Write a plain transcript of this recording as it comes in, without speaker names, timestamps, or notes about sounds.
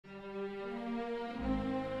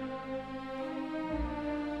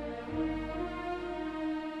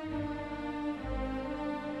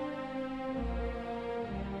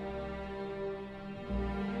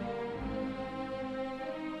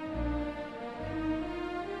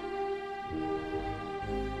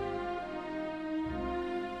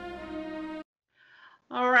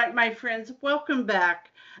right, my friends, welcome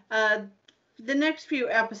back. The next few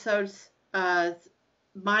episodes,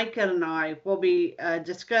 Micah and I will be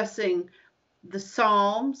discussing the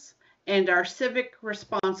Psalms and our civic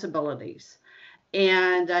responsibilities.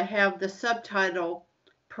 And I have the subtitle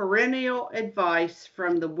Perennial Advice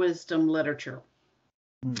from the Wisdom Literature.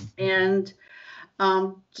 And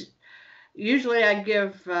um, usually I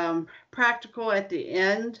give practical at the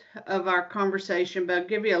end of our conversation, but I'll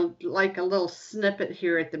give you a little snippet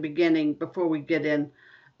here at the beginning before we get in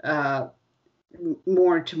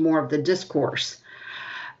more of the discourse.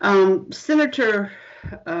 Senator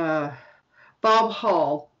Bob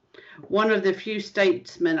Hall, one of the few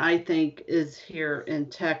statesmen I think is here in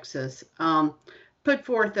Texas, put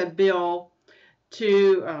forth a bill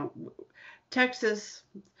to Texas.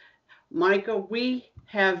 Michael, we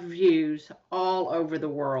have views all over the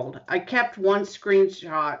world. I kept one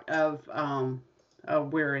screenshot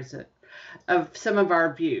of where is it? Of some of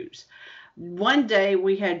our views. One day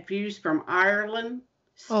we had views from Ireland,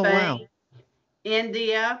 Spain, wow.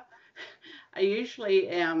 India. I usually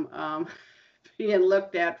am being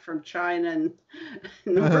looked at from China and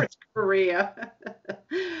North Korea.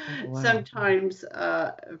 Wow. Sometimes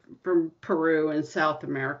from Peru and South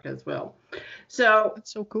America as well. So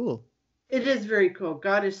That's so cool. it is very cool.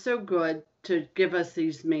 God is so good to give us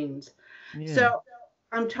these means. Yeah. So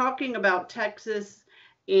I'm talking about Texas,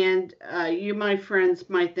 and you, my friends,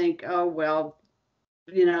 might think, oh, well,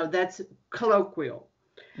 that's colloquial.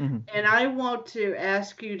 And I want to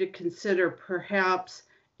ask you to consider perhaps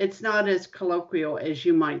it's not as colloquial as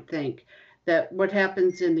you might think, that what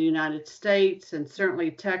happens in the United States, and certainly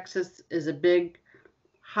Texas, is a big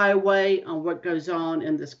highway on what goes on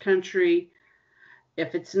in this country.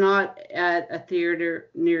 If it's not at a theater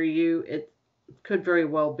near you, it could very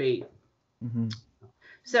well be.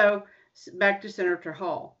 So back to Senator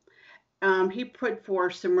Hall. He put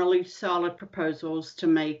forth some really solid proposals to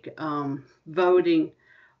make voting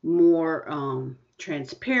more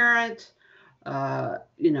transparent,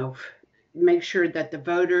 make sure that the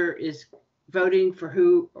voter is voting for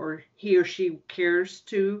who or he or she cares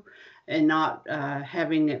to, and not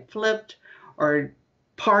having it flipped or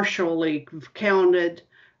partially counted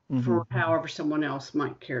for however someone else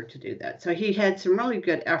might care to do that. So he had some really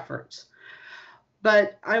good efforts.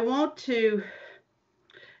 But I want to,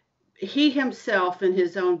 he himself in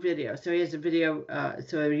his own video, so he has a video,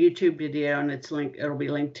 so a YouTube video, and it'll be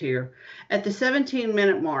linked here. At the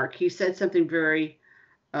 17-minute mark, he said something very,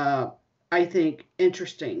 I think,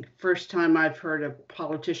 interesting. First time I've heard a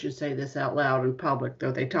politician say this out loud in public,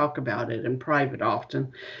 though they talk about it in private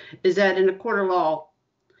often, is that in a court of law,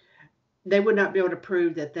 they would not be able to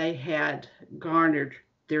prove that they had garnered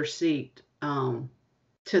their seat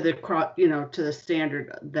to the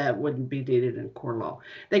standard that wouldn't be needed in court law.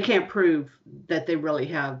 They can't prove that they really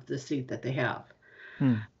have the seat that they have.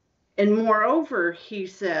 And moreover, he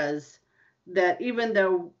says that even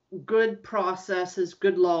though good processes,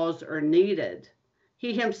 good laws are needed,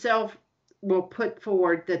 he himself will put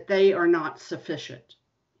forward that they are not sufficient.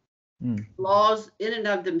 Laws in and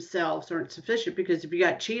of themselves aren't sufficient, because if you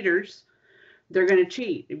got cheaters, they're going to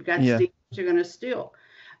cheat. If you got stealers, you're going to steal.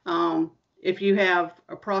 If you have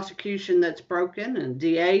a prosecution that's broken, and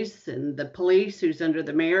DAs and the police who's under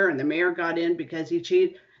the mayor, and the mayor got in because he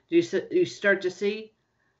cheated, you start to see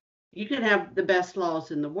you can have the best laws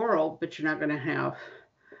in the world, but you're not going to have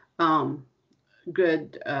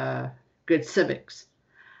good civics.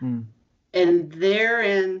 And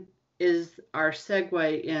therein is our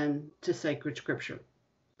segue into sacred scripture,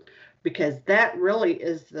 because that really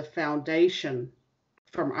is the foundation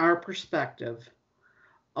from our perspective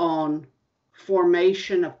on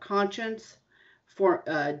formation of conscience, for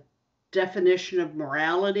definition of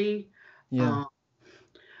morality,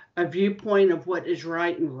 a viewpoint of what is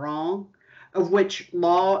right and wrong, of which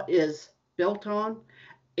law is built on.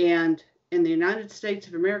 And in the United States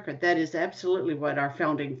of America, that is absolutely what our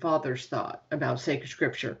founding fathers thought about sacred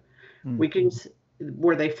scripture.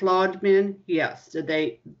 Were they flawed men? Yes. Did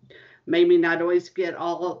they maybe not always get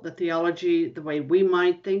all of the theology the way we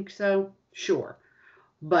might think so? Sure.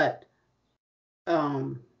 But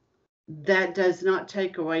that does not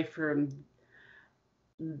take away from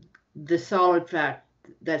the solid fact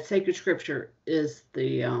that sacred scripture is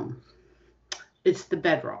it's the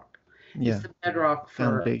bedrock. It's the bedrock for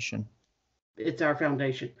foundation. It's our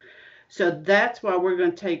foundation. So that's why we're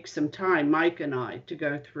going to take some time, Mike and I, to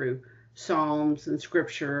go through Psalms and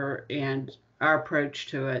scripture and our approach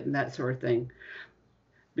to it and that sort of thing.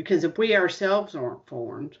 Because if we ourselves aren't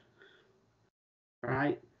formed,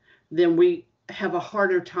 right, then we have a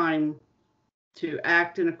harder time to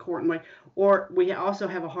act in a court way, or we also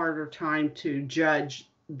have a harder time to judge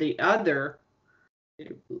the other.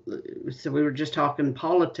 So we were just talking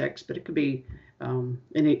politics, but it could be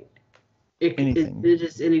anything. It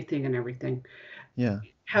is anything and everything. Yeah.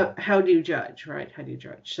 How do you judge, right? How do you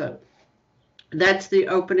judge? So that's the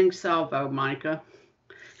opening salvo, Monica.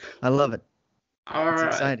 I love it. It's Right.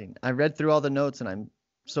 exciting. I read through all the notes and I'm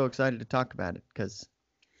so excited to talk about it because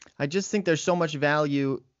I just think there's so much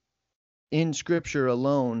value in Scripture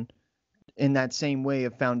alone in that same way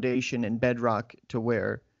of foundation and bedrock to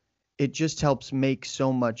where it just helps make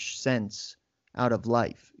so much sense out of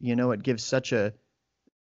life. It gives such a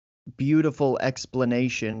beautiful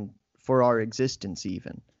explanation for our existence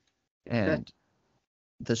even and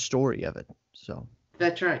the story of it. So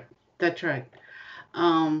that's right.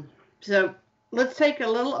 So let's take a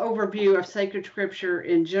little overview of sacred scripture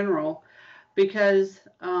in general, because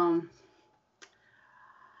I'm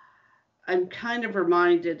kind of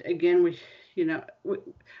reminded again.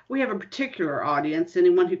 We have a particular audience.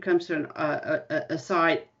 Anyone who comes to a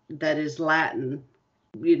site that is Latin,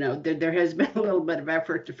 there has been a little bit of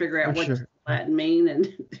effort to figure out what does Latin mean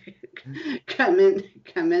and come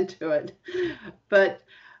into it. But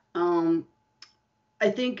I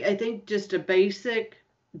think just a basic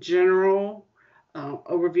general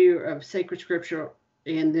overview of sacred scripture,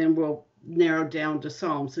 and then we'll narrow down to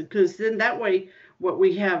Psalms, because then that way what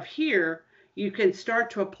we have here you can start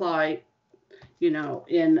to apply, in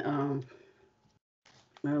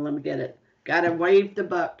let me get it. Gotta wave the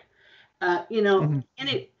buck.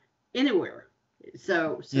 Anywhere.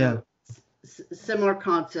 So yeah. Similar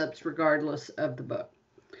concepts regardless of the book.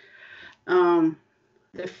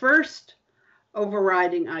 The first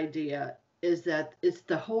overriding idea is that it's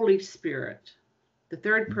the Holy Spirit, the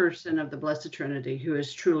third person of the Blessed Trinity, who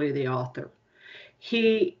is truly the author.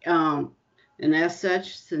 He, and as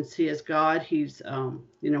such, since he is God, he's, one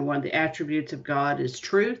of the attributes of God is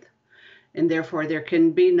truth, and therefore there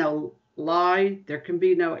can be no lie, there can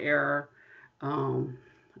be no error,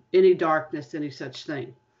 any darkness, any such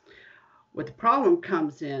thing. What the problem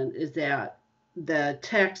comes in is that the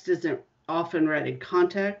text isn't often read in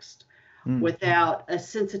context without a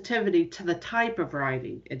sensitivity to the type of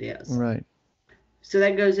writing it is. Right. So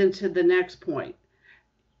that goes into the next point.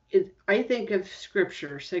 I think of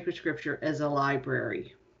scripture, sacred scripture, as a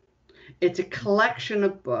library. It's a collection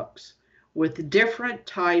of books with different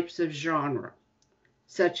types of genre,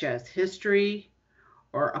 such as history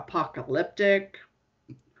or apocalyptic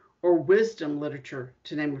or wisdom literature,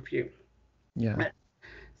 to name a few. Yeah.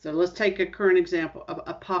 So let's take a current example of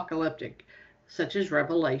apocalyptic, such as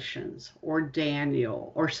Revelations or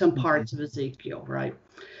Daniel or some parts of Ezekiel, right?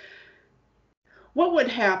 What would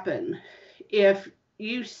happen if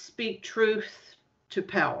you speak truth to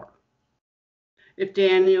power? If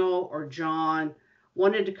Daniel or John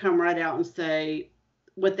wanted to come right out and say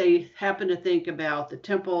what they happen to think about the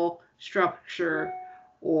temple structure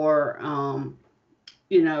or,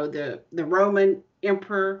 the Roman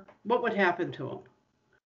emperor, what would happen to them?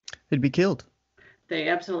 He'd be killed. They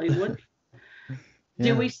absolutely would. Yeah.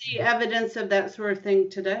 Do we see evidence of that sort of thing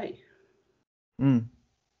today?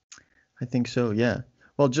 I think so, yeah.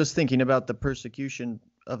 Well, just thinking about the persecution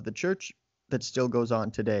of the church that still goes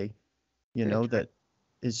on today, that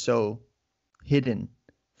is so hidden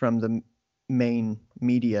from the main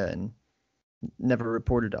media and never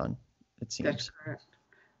reported on, it seems.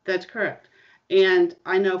 That's correct. And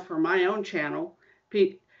I know for my own channel,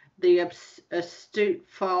 the astute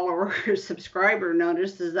follower or subscriber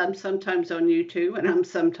notices I'm sometimes on YouTube and I'm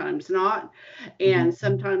sometimes not. And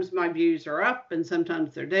sometimes my views are up and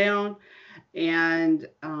sometimes they're down. And,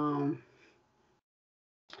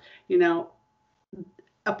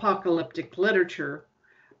 apocalyptic literature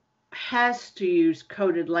has to use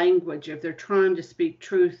coded language if they're trying to speak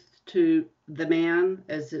truth to the man,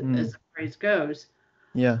 as the phrase goes.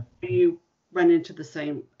 Yeah. You run into the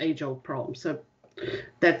same age-old problem. So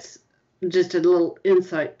that's just a little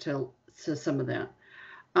insight to some of that.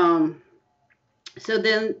 So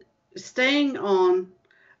then staying on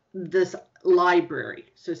this library.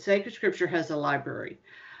 So sacred scripture has a library.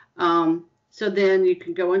 So then you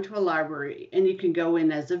can go into a library and you can go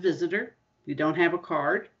in as a visitor. You don't have a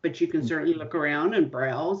card, but you can certainly look around and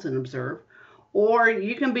browse and observe. Or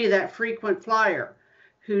you can be that frequent flyer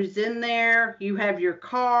who's in there. You have your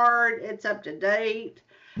card. It's up to date.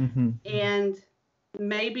 And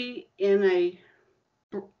maybe in a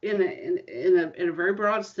very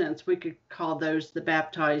broad sense, we could call those the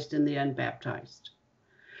baptized and the unbaptized.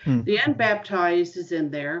 The unbaptized is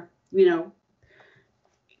in there.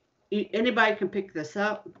 Anybody can pick this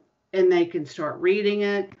up and they can start reading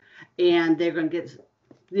it, and they're going to get,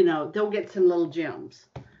 they'll get some little gems.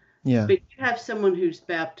 Yeah. But you have someone who's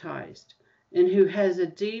baptized, and who has a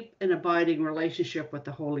deep and abiding relationship with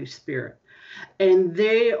the Holy Spirit. And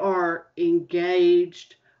they are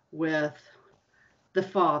engaged with the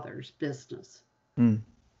Father's business. Mm.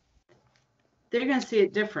 They're going to see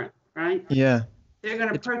it different, right? Yeah. They're going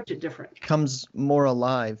to approach it different. Becomes more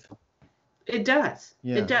alive. It does.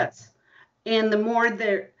 Yeah. It does. And the more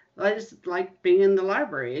they're, it's like being in the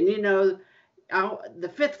library. And, you know, the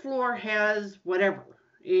fifth floor has whatever,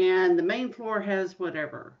 and the main floor has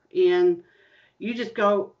whatever. And you just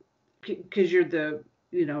go, because you're the,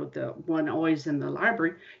 you know, the one always in the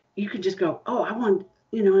library, you could just go, oh, I want,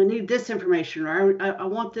 you know, I need this information, or I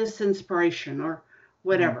want this inspiration, or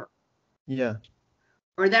whatever. Yeah.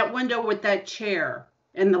 Or that window with that chair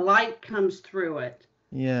and the light comes through it.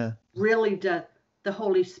 Yeah. Really does. The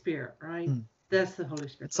Holy Spirit, right? That's the Holy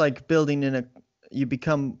Spirit. It's like building you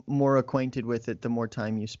become more acquainted with it the more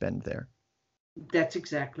time you spend there. That's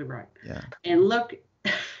exactly right. Yeah. And look,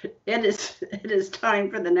 it is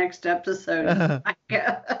time for the next episode.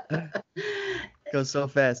 Goes so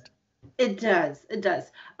fast. It does. It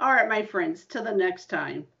does. All right, my friends, till the next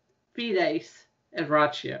time. Fides et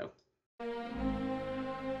Ratio.